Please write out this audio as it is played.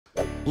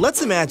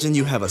Let's imagine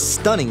you have a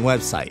stunning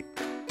website.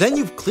 Then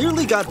you've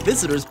clearly got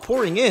visitors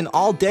pouring in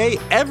all day,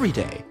 every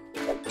day.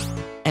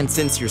 And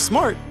since you're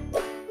smart,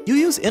 you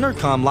use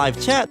Intercom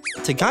live chat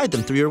to guide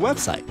them through your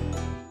website.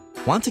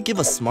 Want to give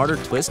a smarter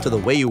twist to the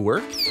way you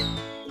work?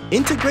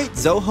 Integrate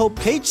Zoho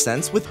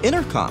PageSense with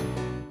Intercom.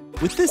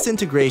 With this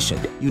integration,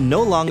 you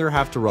no longer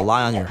have to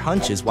rely on your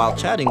hunches while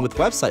chatting with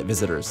website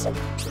visitors.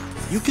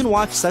 You can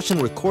watch session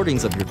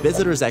recordings of your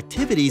visitors'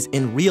 activities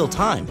in real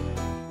time,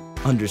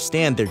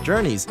 understand their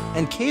journeys,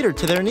 and cater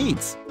to their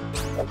needs.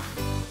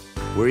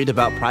 Worried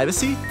about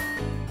privacy?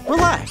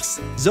 Relax!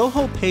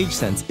 Zoho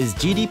PageSense is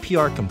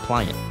GDPR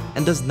compliant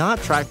and does not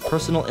track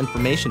personal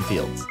information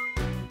fields.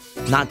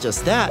 Not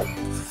just that,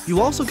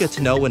 you also get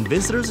to know when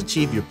visitors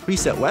achieve your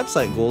preset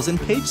website goals in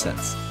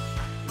PageSense.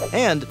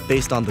 And,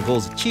 based on the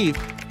goals achieved,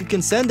 you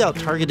can send out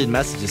targeted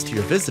messages to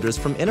your visitors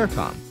from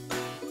Intercom.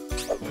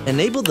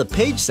 Enable the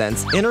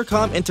PageSense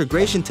Intercom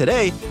integration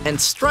today and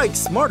strike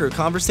smarter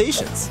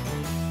conversations.